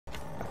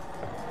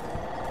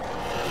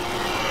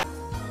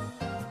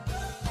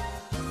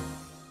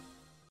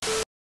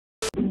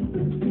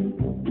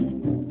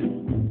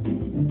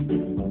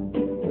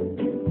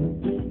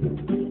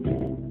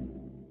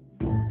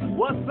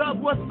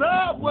what's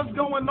up? What's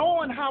going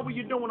on? How are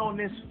you doing on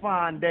this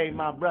fine day,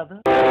 my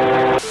brother?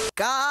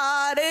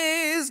 God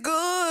is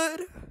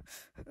good.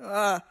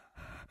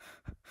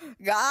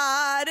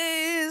 God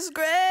is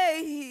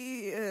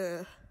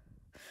great.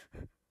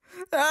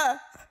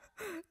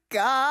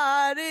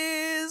 God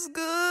is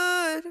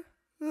good.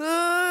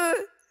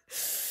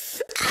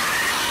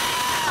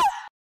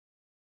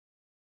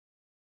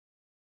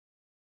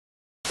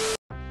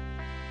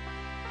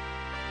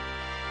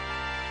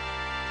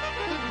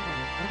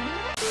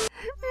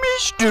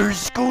 Mr.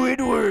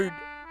 Squidward,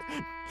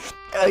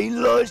 I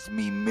lost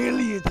me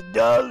millions of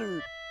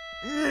dollars.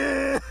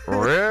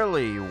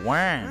 Really?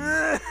 When?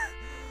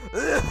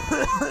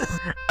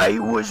 I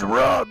was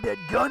robbed at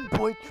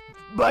gunpoint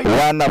by—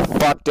 When the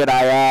fuck did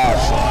I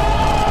ask?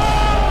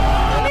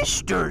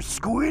 Mr.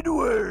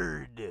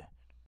 Squidward,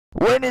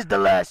 when is the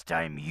last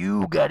time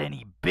you got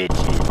any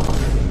bitches?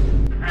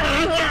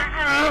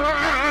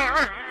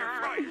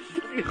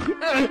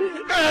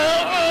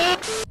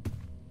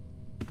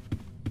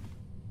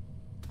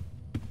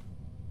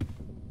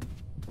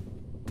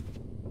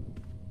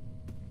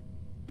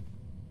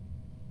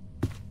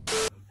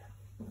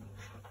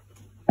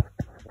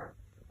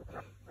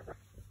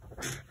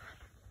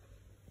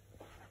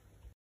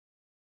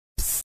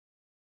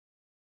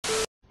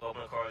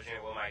 Open Carl's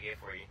Jr., what might I get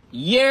for you?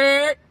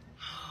 Yeah.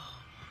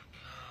 Oh my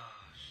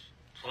gosh.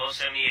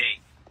 1278.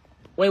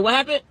 Wait, what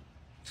happened?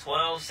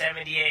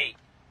 1278.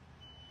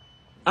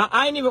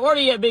 I ain't even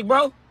ordered yet, big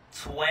bro.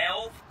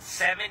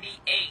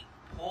 1278.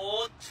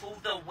 Pull to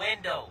the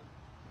window.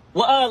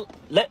 Well,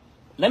 let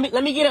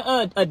me get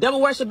a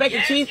double Western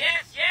bacon cheese.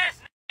 Yes.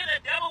 A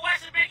double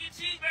Western bacon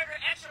cheeseburger,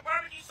 extra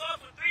barbecue sauce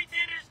with 3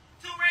 tenders,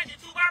 2 ranch,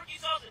 and 2 barbecue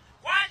sauces.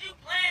 Why are you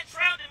playing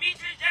Trout,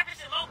 Demetrius,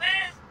 Jefferson,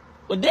 Lopez?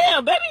 Well,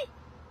 damn, baby.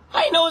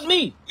 How you know it's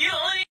me? You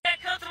only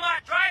that come to my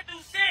drive-thru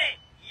saying,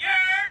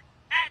 you're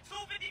at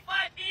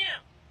 2:55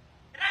 p.m.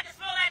 And I can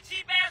smell that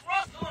cheap-ass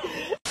roast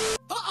cologne.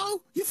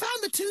 Uh-oh, you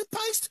found the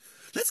toothpaste?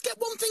 Let's get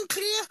one thing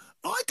clear.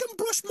 I can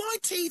brush my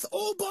teeth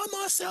all by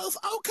myself,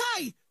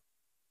 okay?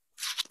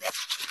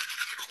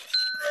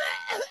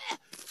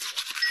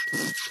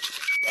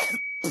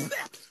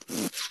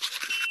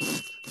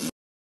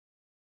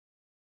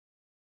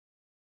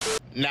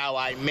 Now,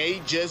 I may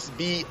just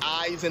be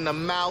eyes in the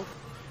mouth,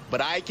 but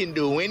I can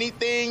do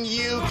anything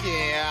you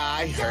can.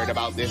 I heard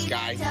about this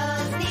guy.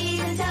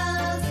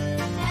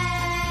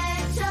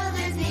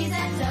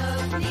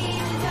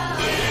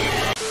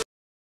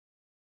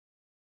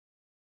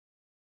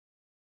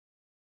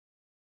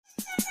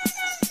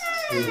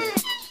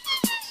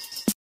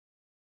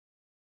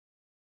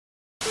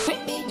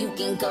 You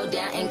can go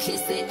down and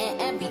kiss it,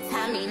 and every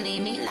time he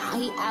leave me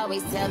alone, he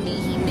always tell me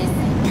he miss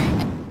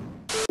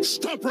it.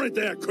 Stop right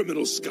there,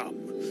 criminal scum.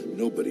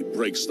 Nobody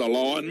breaks the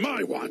law on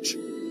my watch.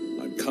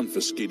 I'm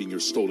confiscating your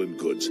stolen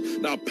goods.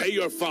 Now pay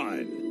your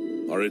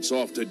fine, or it's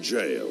off to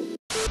jail.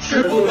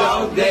 Triple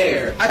dog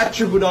dare. I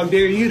triple dog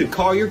dare you to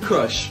call your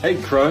crush.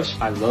 Hey crush,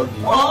 I love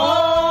you.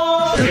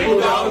 Oh! Triple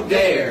dog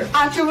dare.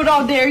 I triple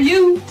dog dare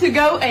you to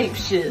go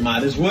apeshit.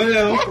 Might as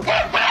well.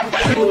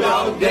 Triple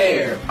dog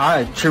dare.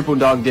 I triple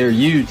dog dare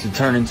you to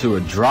turn into a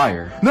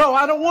dryer. No,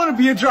 I don't want to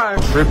be a dryer.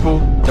 Triple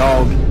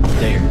dog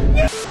dare.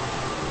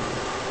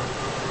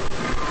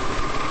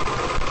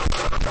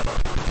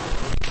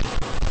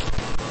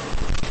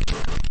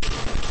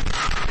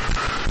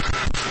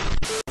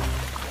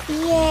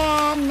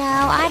 Yeah,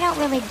 no, I don't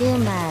really do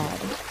mud.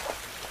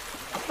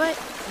 But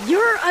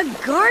you're a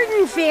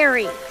garden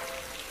fairy.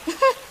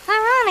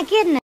 Ironic,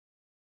 isn't it?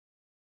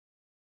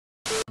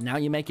 Now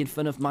you're making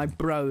fun of my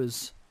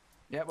bros.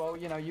 Yeah, well,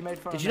 you know, you made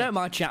fun Did of you know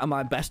my chat are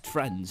my best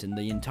friends in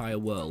the entire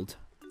world?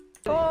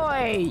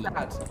 Oi!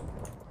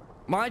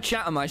 My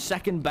chat are my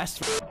second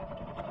best friend.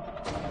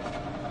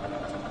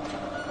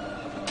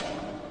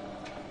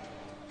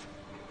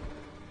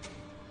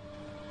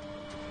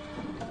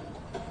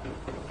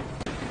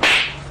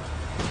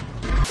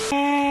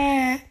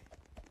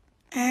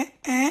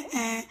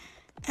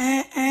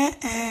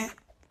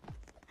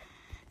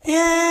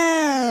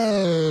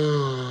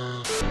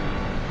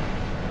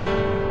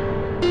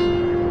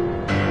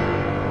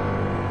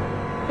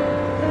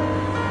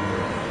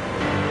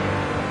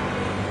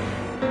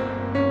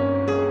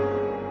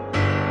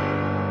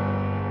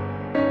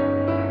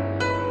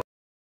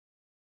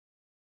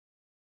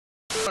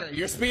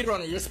 You're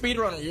speedrunner, you're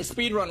speedrunner, you're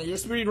speedrunner, you're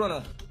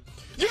speedrunner.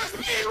 You're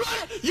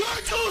speedrunner!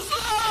 You're too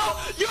slow!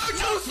 You're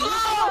too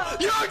slow!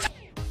 You're too...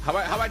 How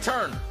I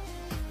turn?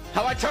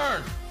 How I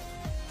turn?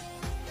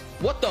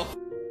 What the f?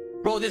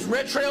 Bro, this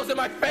red trail's in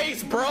my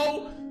face,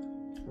 bro!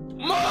 Move!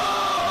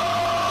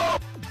 No,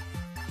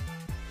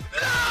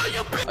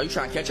 you... Are you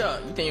trying to catch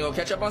up? You think you're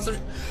gonna catch up on some...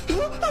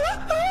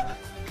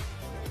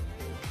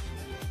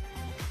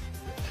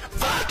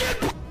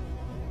 Fucking...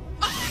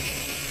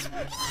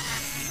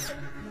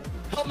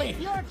 Help me!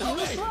 You're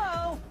too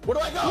slow! Where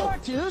do I go?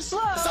 You're too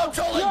slow! Stop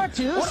trolling! You're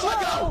too Where slow! do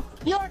I go?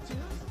 You're too...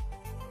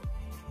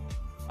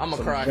 I'm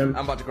gonna cry. I'm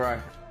about to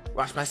cry.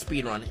 Watch my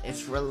speed run.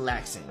 It's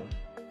relaxing.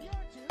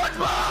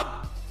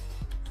 SpongeBob!